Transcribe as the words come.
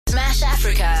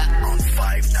Afrika on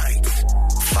 5 Nights,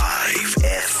 5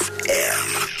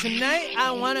 FM. Tonight,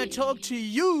 I want to talk to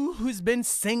you who's been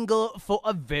single for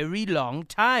a very long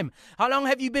time. How long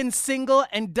have you been single,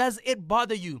 and does it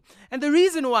bother you? And the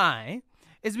reason why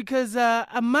is because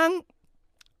among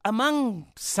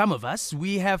some of us,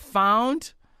 we have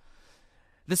found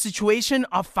the situation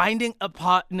of finding a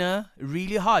partner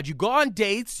really hard. You go on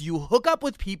dates, you hook up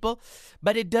with people,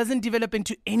 but it doesn't develop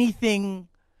into anything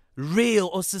real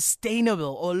or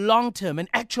sustainable or long-term, an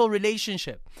actual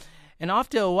relationship. And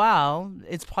after a while,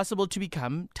 it's possible to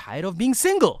become tired of being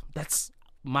single. That's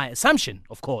my assumption,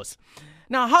 of course.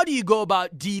 Now, how do you go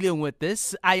about dealing with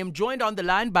this? I am joined on the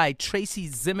line by Tracy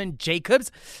Ziman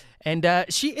Jacobs, and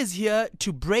she is here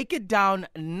to break it down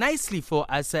nicely for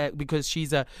us because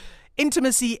she's a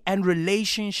intimacy and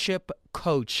relationship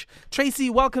coach. Tracy,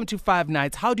 welcome to 5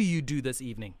 Nights. How do you do this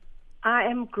evening? I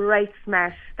am great,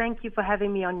 Smash. Thank you for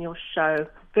having me on your show.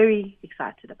 Very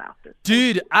excited about this.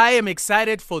 Dude, I am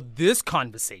excited for this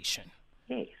conversation.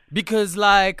 Yes. Because,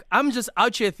 I'm just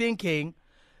out here thinking,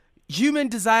 human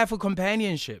desire for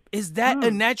companionship, is that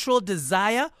a natural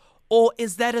desire or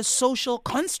is that a social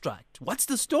construct? What's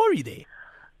the story there?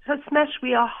 So, Smash,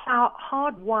 we are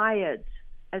hardwired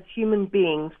as human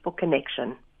beings for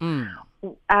connection.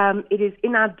 It is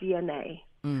in our DNA.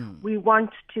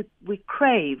 We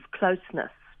crave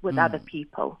closeness with other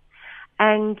people.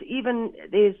 And even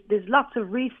there's lots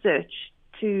of research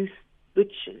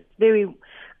which is very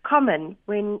common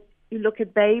when you look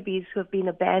at babies who have been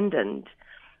abandoned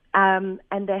and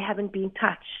they haven't been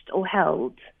touched or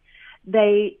held.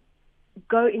 They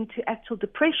go into actual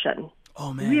depression.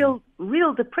 Oh, man.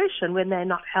 Real depression when they're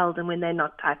not held and when they're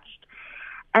not touched.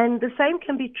 And the same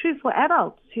can be true for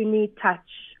adults who need touch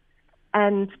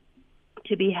and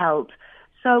to be held.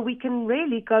 So we can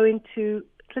really go into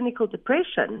clinical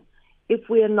depression if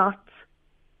we're not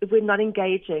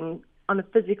engaging on a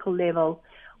physical level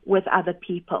with other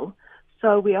people.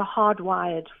 So we are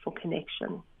hardwired for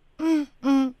connection.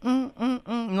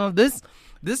 No,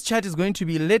 this chat is going to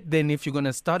be lit then if you're going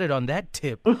to start it on that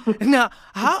tip. Now,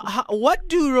 what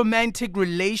do romantic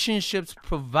relationships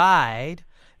provide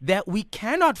that we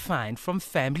cannot find from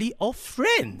family or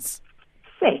friends?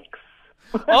 Sex.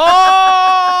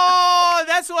 Oh,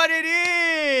 that's what it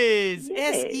is.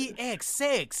 Yes. S-E-X,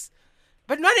 sex.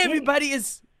 But not everybody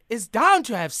is down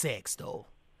to have sex, though.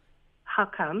 How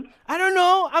come? I don't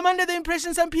know. I'm under the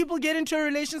impression some people get into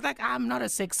relations like, I'm not a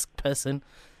sex person.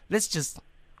 Let's just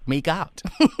make out.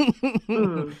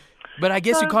 But I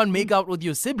guess you can't make out with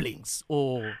your siblings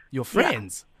or your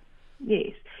friends. Yeah.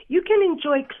 Yes. You can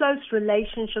enjoy close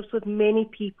relationships with many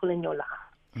people in your life.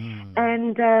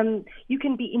 And you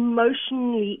can be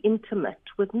emotionally intimate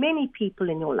with many people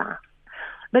in your life.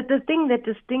 But the thing that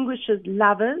distinguishes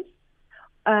lovers,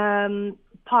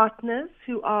 partners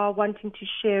who are wanting to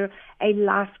share a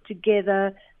life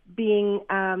together, being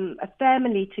a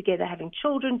family together, having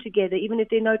children together, even if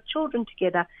there are no children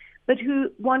together, but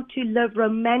who want to live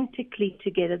romantically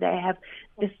together. They have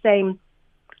the same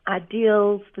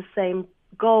ideals, the same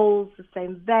goals, the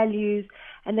same values,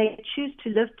 and they choose to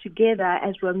live together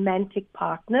as romantic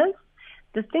partners.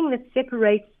 The thing that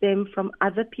separates them from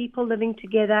other people living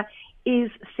together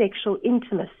is sexual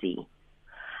intimacy.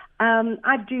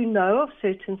 I do know of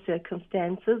certain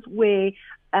circumstances where,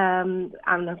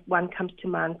 one comes to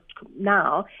mind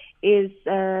now, is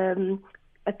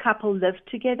a couple live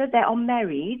together, they are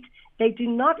married, they do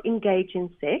not engage in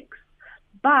sex,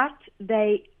 but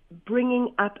they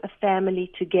bringing up a family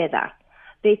together.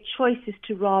 Their choice is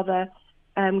to rather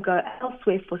go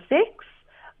elsewhere for sex,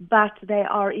 but they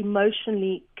are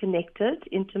emotionally connected,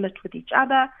 intimate with each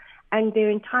other, and their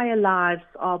entire lives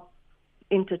are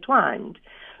intertwined.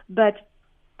 But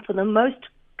for the most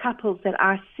couples that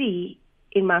I see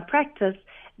in my practice,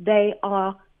 they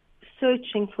are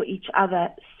searching for each other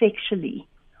sexually,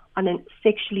 on a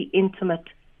sexually intimate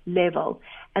level.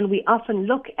 And we often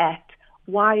look at,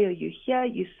 why are you here?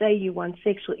 You say you want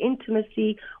sexual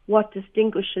intimacy. What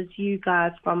distinguishes you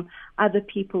guys from other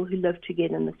people who live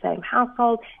together in the same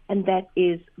household? And that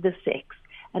is the sex.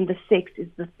 And the sex is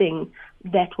the thing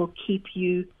that will keep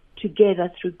you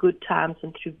together through good times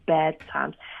and through bad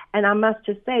times. And I must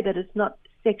just say that it's not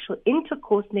sexual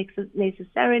intercourse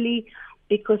necessarily,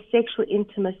 because sexual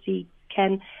intimacy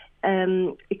can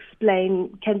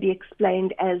be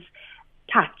explained as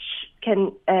touch,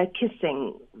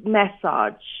 kissing,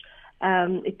 massage.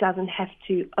 It doesn't have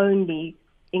to only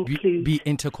include be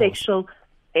intercourse. Sexual.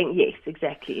 Yes,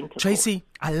 exactly. Intercourse. Tracy,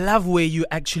 I love where you're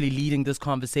actually leading this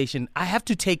conversation. I have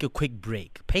to take a quick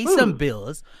break, pay some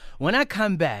bills. When I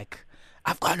come back,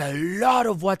 I've got a lot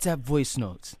of WhatsApp voice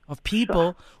notes of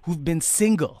people who've been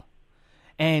single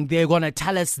and they're going to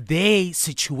tell us their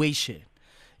situation.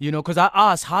 You know, because I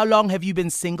asked, how long have you been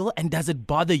single and does it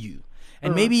bother you?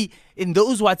 And maybe in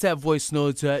those WhatsApp voice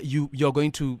notes, you're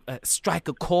going to strike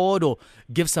a chord or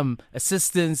give some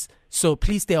assistance. So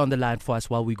please stay on the line for us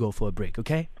while we go for a break,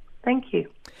 okay? Thank you.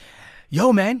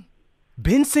 Yo, man,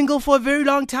 been single for a very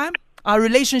long time? Our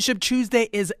Relationship Tuesday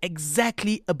is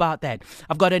exactly about that.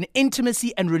 I've got an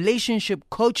intimacy and relationship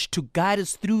coach to guide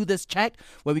us through this chat.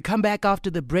 When we come back after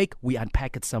the break, we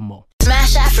unpack it some more.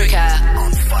 Smash Africa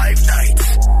on 5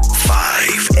 Nights, 5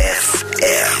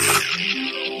 FM.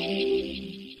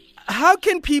 How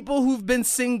can people who've been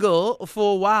single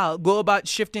for a while go about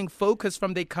shifting focus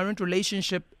from their current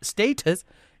relationship status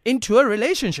into a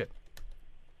relationship?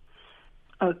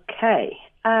 Okay.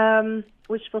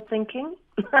 Wishful thinking?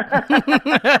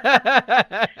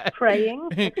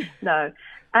 Praying? No.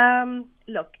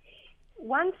 Look,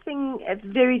 one thing that's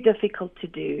very difficult to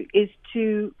do is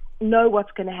to know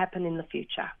what's going to happen in the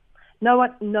future. No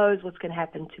one knows what's going to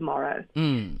happen tomorrow.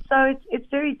 So it's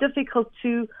very difficult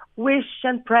to wish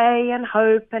and pray and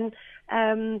hope and,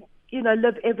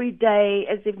 live every day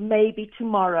as if maybe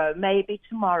tomorrow, maybe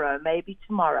tomorrow, maybe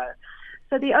tomorrow.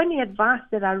 So the only advice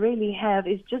that I really have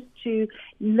is just to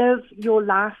live your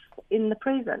life in the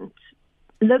present.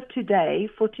 Live today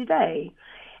for today.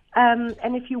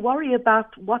 And if you worry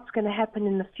about what's going to happen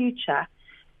in the future,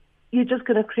 you're just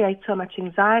going to create so much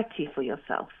anxiety for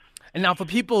yourself. And now for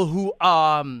people who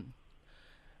are,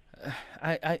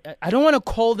 I don't want to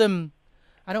call them,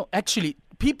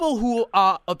 people who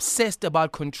are obsessed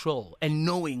about control and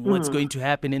knowing what's going to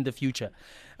happen in the future.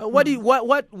 What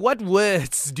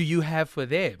words do you have for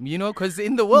them? You know, because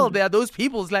in the world there are those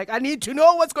people who's like, I need to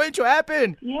know what's going to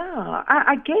happen. Yeah,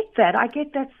 I get that. I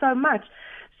get that so much.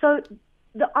 So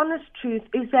the honest truth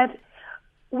is that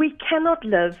we cannot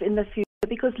live in the future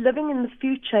because living in the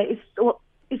future is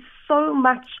so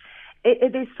much.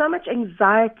 There's so much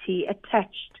anxiety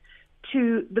attached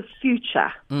to the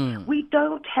future. We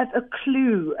don't have a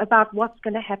clue about what's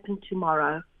going to happen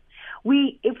tomorrow.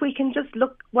 If we can just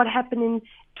look what happened in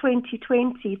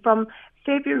 2020 from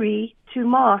February to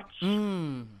March,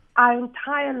 our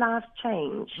entire lives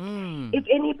changed. If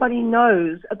anybody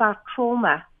knows about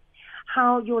trauma,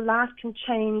 how your life can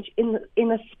change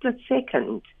in a split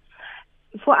second,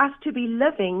 for us to be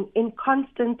living in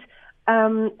constant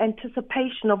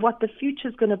anticipation of what the future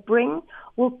is going to bring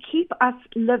will keep us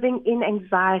living in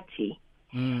anxiety.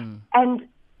 And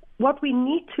what we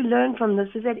need to learn from this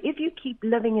is that if you keep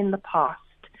living in the past,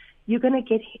 you're going to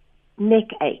get neck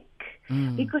ache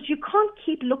because you can't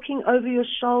keep looking over your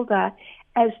shoulder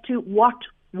as to what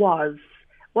was.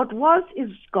 What was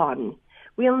is gone.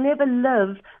 We'll never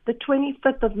live the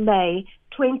 25th of May,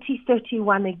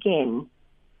 2031 again.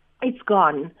 It's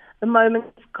gone. The moment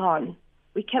is gone.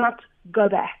 We cannot go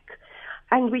back.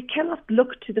 And we cannot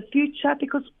look to the future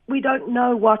because we don't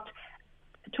know what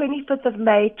 25th of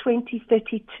May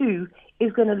 2032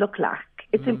 is going to look like.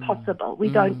 It's impossible. We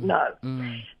don't know.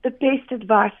 The best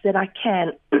advice that I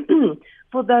can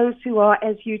for those who are,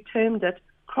 as you termed it,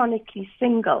 chronically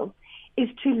single, is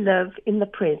to live in the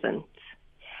present.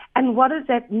 And what does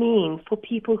that mean for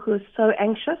people who are so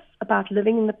anxious about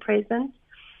living in the present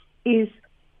is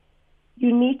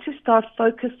you need to start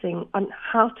focusing on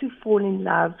how to fall in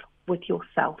love with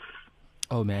yourself.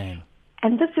 Oh, man.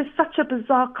 And this is such a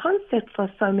bizarre concept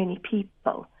for so many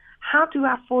people. How do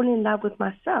I fall in love with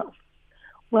myself?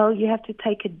 Well, you have to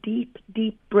take a deep,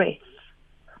 deep breath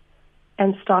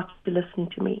and start to listen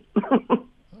to me.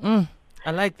 I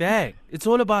like that. It's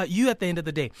all about you at the end of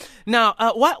the day. Now,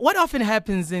 what often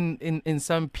happens in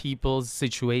some people's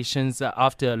situations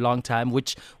after a long time,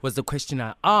 which was the question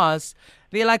I asked,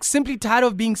 they're like simply tired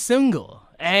of being single.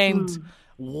 And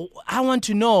I want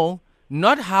to know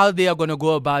not how they are going to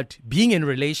go about being in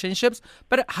relationships,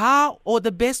 but how or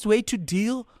the best way to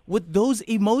deal with those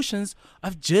emotions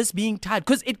of just being tired.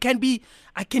 Because it can be,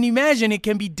 I can imagine it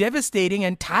can be devastating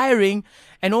and tiring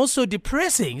and also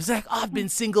depressing. It's like, oh, I've been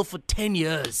single for 10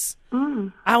 years.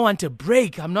 I want a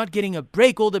break. I'm not getting a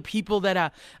break. All the people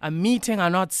that I'm meeting are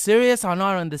not serious, are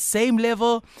not on the same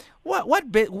level.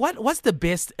 What's the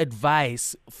best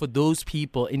advice for those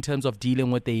people in terms of dealing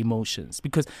with their emotions?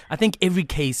 Because I think every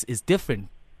case is different,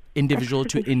 individual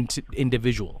to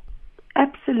individual.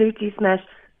 Absolutely, Smash.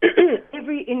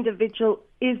 Every individual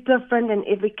is different and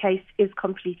every case is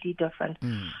completely different.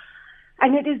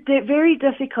 And it is very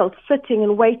difficult sitting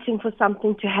and waiting for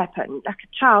something to happen, like a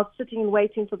child sitting and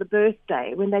waiting for the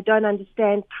birthday when they don't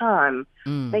understand time.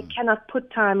 They cannot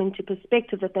put time into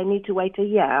perspective that they need to wait a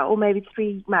year or maybe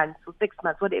 3 months or 6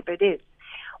 months, whatever it is.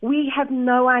 We have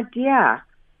no idea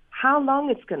how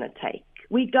long it's going to take.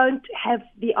 We don't have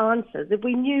the answers. If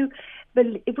we knew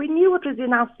what was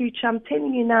in our future, I'm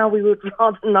telling you now, we would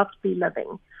rather not be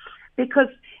living, because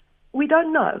we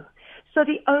don't know. So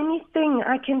the only thing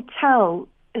I can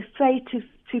say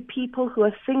to people who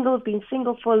are single, have been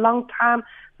single for a long time,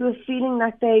 who are feeling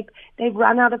like they've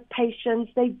run out of patience,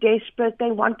 they're desperate,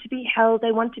 they want to be held,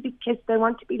 they want to be kissed, they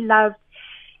want to be loved,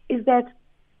 is that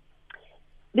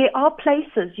there are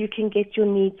places you can get your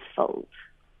needs filled.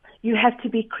 You have to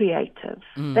be creative.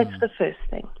 That's the first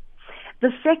thing.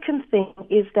 The second thing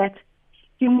is that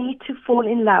you need to fall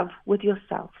in love with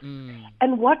yourself.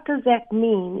 And what does that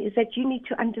mean is that you need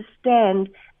to understand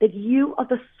that you are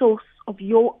the source of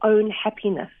your own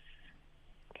happiness.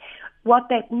 What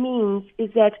that means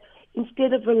is that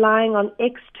instead of relying on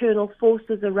external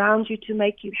forces around you to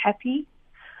make you happy,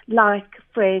 like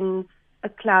friends, a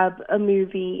club, a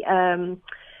movie,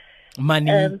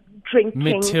 money, drinking,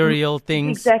 material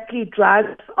things. Exactly,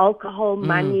 drugs, alcohol,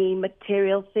 money,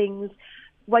 material things.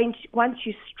 Once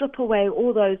you strip away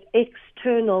all those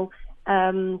external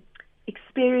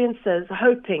experiences,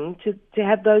 hoping to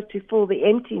have those to fill the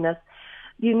emptiness,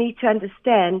 you need to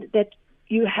understand that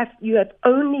you have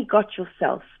only got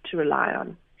yourself to rely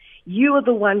on. You are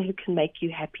the one who can make you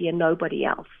happy and nobody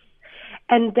else.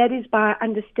 And that is by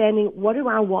understanding, what do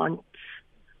I want?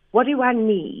 What do I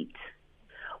need?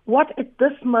 What at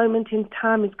this moment in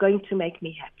time is going to make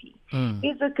me happy?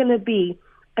 Is it going to be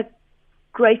a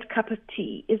great cup of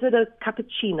tea? Is it a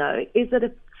cappuccino? Is it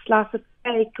a slice of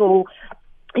cake? Or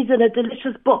is it a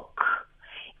delicious book?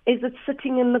 Is it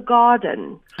sitting in the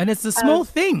garden? And it's the small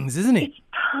things, isn't it? It's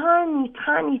tiny,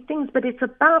 tiny things, but it's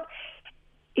about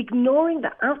ignoring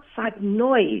the outside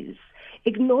noise,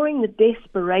 ignoring the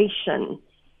desperation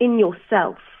in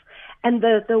yourself, and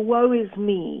the woe is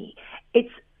me.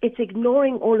 It's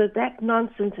ignoring all of that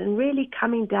nonsense and really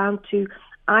coming down to,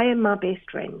 I am my best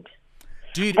friend.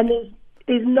 Dude. And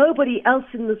there's nobody else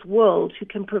in this world who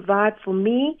can provide for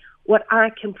me what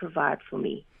I can provide for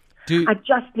me. Dude. I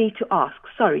just need to ask.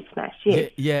 Sorry, Smash.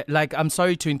 Yes. Yeah, like, I'm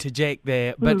sorry to interject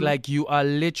there, but like, you are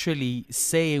literally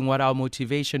saying what our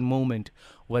motivation moment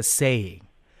was saying.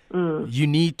 You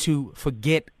need to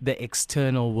forget the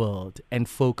external world and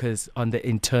focus on the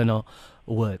internal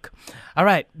work. All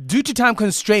right. Due to time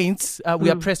constraints, we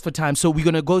are pressed for time, so we're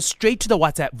going to go straight to the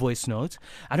WhatsApp voice notes.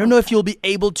 I don't know if you'll be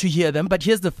able to hear them, but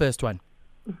here's the first one.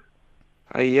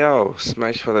 Hey, yo,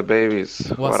 Smash for the babies.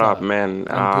 What's what up? up, man?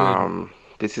 I'm good.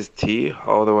 This is T,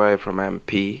 all the way from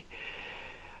MP.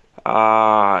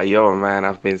 Yo, man,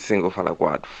 I've been single for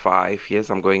like, 5 years?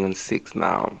 I'm going on 6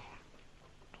 now.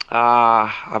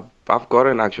 I've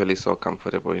gotten actually so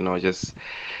comfortable, just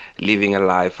living a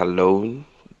life alone,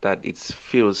 that it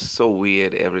feels so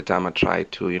weird every time I try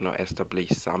to, establish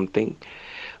something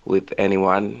with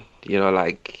anyone.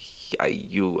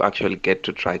 You actually get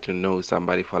to try to know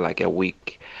somebody for like a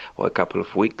week or a couple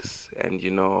of weeks, and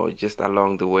just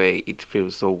along the way it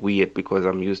feels so weird because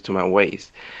I'm used to my ways.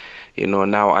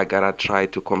 Now I gotta try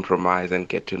to compromise and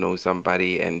get to know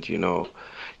somebody, and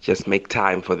just make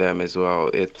time for them as well.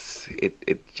 It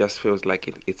just feels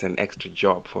like it's an extra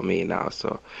job for me now.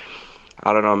 So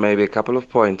I don't know, maybe a couple of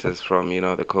pointers from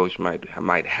the coach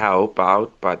might help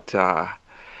out, but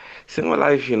single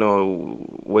life,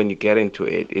 when you get into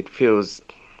it, it feels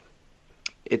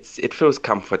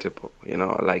comfortable,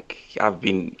 like I've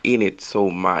been in it so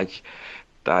much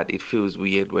that it feels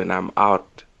weird when I'm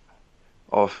out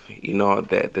of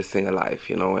the single life,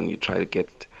 when you try to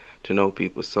get to know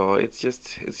people. So it's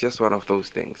just one of those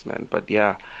things, man. But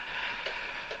yeah,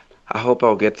 I hope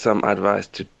I'll get some advice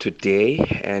today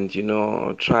and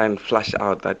try and flush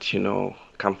out that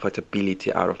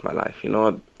comfortability out of my life. You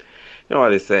know what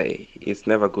they say, it's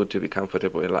never good to be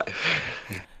comfortable in life.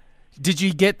 Did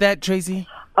you get that, Tracy?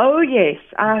 Oh, yes.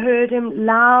 I heard him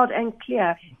loud and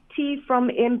clear. T from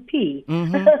MP.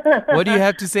 What do you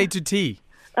have to say to T?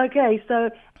 Okay, so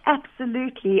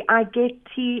absolutely, I get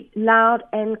T loud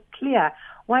and clear.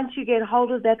 Once you get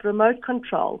hold of that remote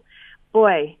control,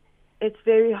 boy, it's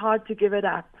very hard to give it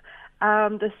up.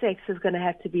 The sex is going to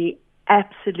have to be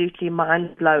absolutely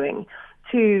mind-blowing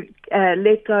to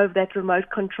let go of that remote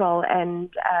control and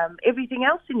everything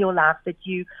else in your life that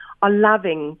you are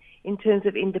loving in terms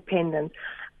of independence.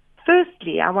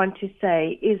 Firstly, I want to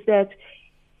say is that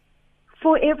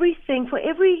for everything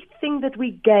that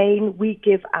we gain, we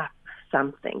give up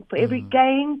something. For every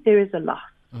gain, there is a loss.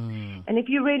 And if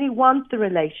you really want the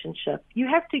relationship, you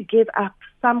have to give up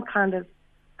some kind of,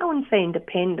 I wouldn't say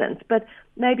independence, but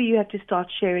maybe you have to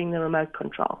start sharing the remote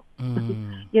control.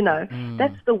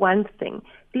 That's the one thing.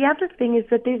 The other thing is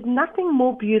that there's nothing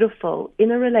more beautiful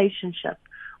in a relationship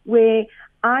where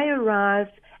I arrive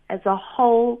as a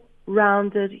whole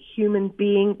rounded human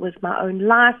being with my own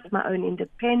life, my own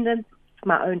independence,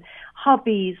 my own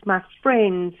hobbies, my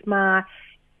friends,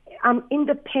 I'm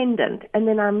independent, and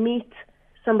then I meet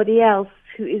somebody else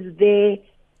who is there,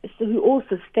 who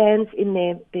also stands in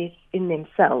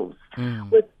themselves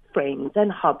with friends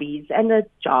and hobbies and a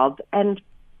job and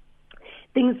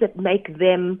things that make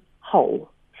them whole.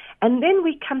 And then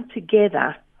we come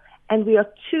together, and we are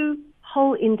two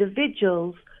whole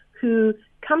individuals who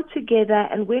come together,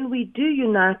 and when we do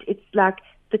unite, it's like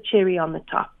the cherry on the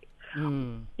top.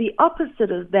 The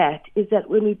opposite of that is that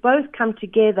when we both come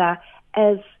together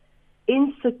as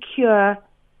insecure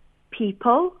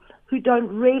people who don't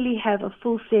really have a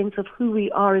full sense of who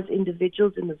we are as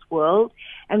individuals in this world,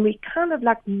 and we kind of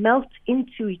like melt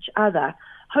into each other,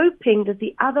 hoping that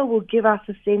the other will give us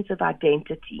a sense of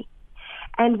identity.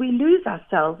 And we lose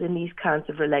ourselves in these kinds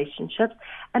of relationships.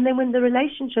 And then when the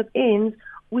relationship ends,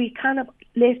 we kind of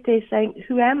left there saying,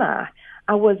 who am I?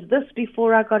 I was this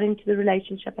before I got into the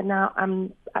relationship, and now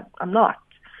I'm not.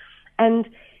 And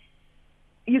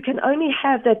you can only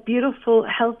have that beautiful,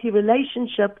 healthy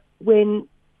relationship when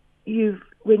you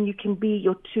can be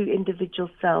your two individual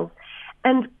selves.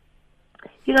 And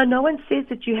you know, no one says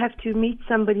that you have to meet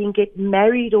somebody and get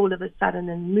married all of a sudden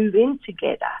and move in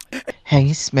together.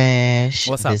 Hey Smash,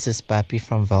 What's up? this is Papi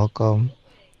from Welcome.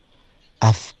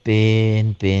 I've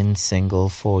been single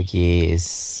for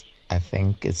years. I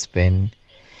think it's been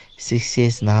 6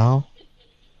 years now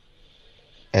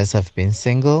as I've been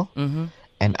single.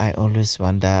 And I always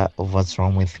wonder what's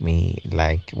wrong with me.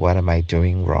 Like, what am I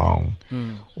doing wrong?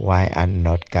 Why are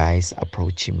not guys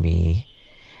approaching me?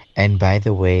 And by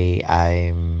the way,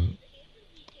 I'm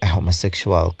a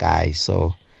homosexual guy,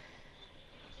 so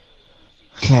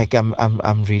like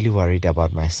I'm really worried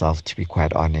about myself, to be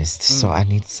quite honest. So I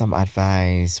need some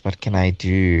advice. What can I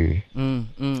do?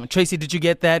 Tracy, did you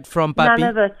get that from Papi? None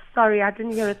of it. Sorry, I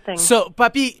didn't hear a thing. So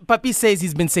Papi says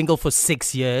he's been single for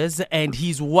 6 years and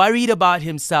he's worried about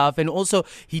himself, and also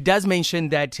he does mention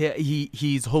that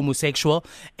he's homosexual,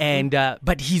 and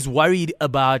but he's worried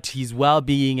about his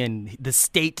well-being and the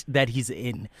state that he's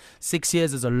in. 6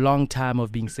 years is a long time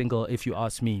of being single, if you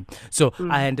ask me. So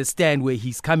I understand where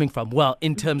he's coming from. Well,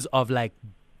 in terms of like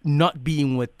not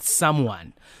being with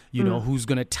someone, you know, who's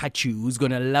going to touch you, who's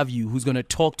going to love you, who's going to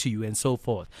talk to you and so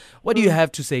forth. What do you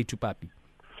have to say to Papi?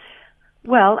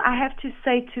 Well, I have to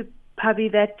say to Papi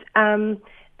that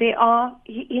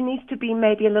he needs to be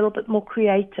maybe a little bit more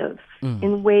creative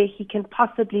in where he can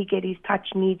possibly get his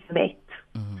touch needs met.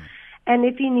 And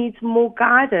if he needs more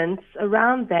guidance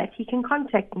around that, he can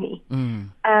contact me.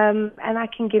 And I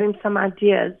can give him some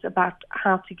ideas about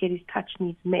how to get his touch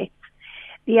needs met.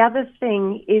 The other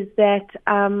thing is that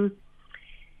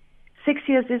 6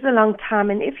 years is a long time,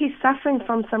 and if he's suffering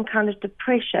from some kind of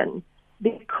depression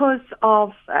because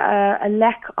of a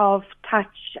lack of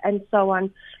touch and so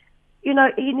on, you know,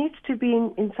 he needs to be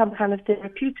in some kind of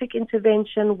therapeutic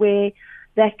intervention where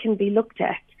that can be looked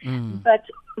at. But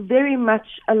very much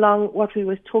along what we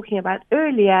were talking about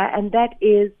earlier, and that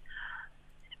is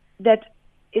that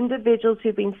individuals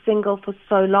who've been single for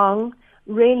so long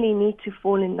really need to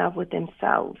fall in love with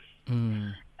themselves.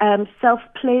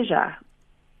 Self-pleasure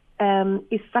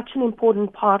is such an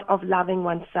important part of loving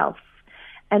oneself,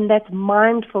 and that's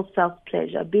mindful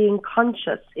self-pleasure, being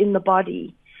conscious in the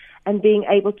body and being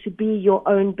able to be your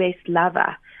own best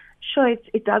lover. Sure,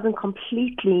 it doesn't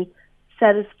completely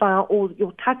satisfy all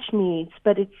your touch needs,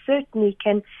 but it certainly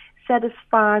can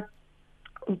satisfy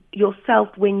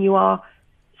yourself when you are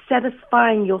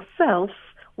satisfying yourself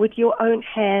with your own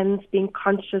hands, being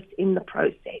conscious in the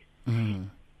process. And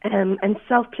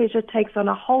self-pleasure takes on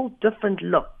a whole different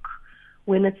look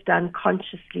when it's done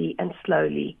consciously and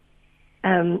slowly.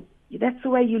 That's the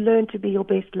way you learn to be your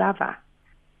best lover,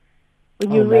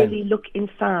 when you really look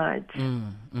inside.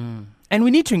 And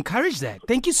we need to encourage that.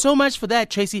 Thank you so much for that,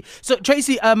 Tracy. So,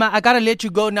 Tracy, I got to let you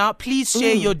go now. Please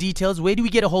share your details. Where do we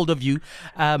get a hold of you?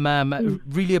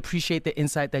 Really appreciate the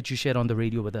insight that you shared on the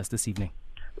radio with us this evening.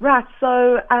 Right.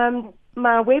 So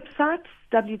my website,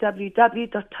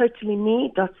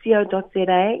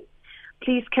 www.totallyme.co.za.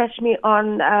 Please catch me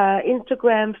on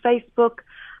Instagram, Facebook,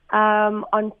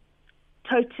 on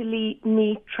Totally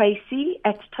Me Tracy,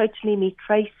 at Totally Me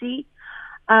Tracy.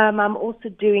 I'm also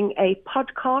doing a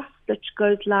podcast that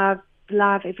goes live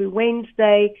every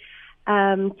Wednesday,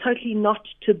 Totally Not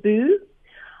Taboo,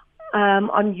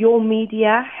 on your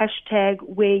media,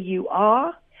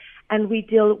 #WhereYouAre, and we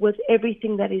deal with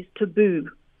everything that is taboo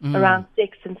around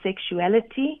sex and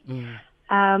sexuality.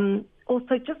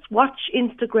 Also, just watch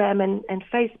Instagram and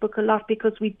Facebook a lot,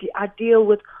 because I deal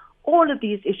with all of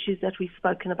these issues that we've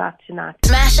spoken about tonight.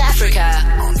 Smash Africa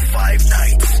on 5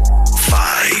 nights, 5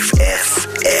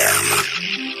 FM.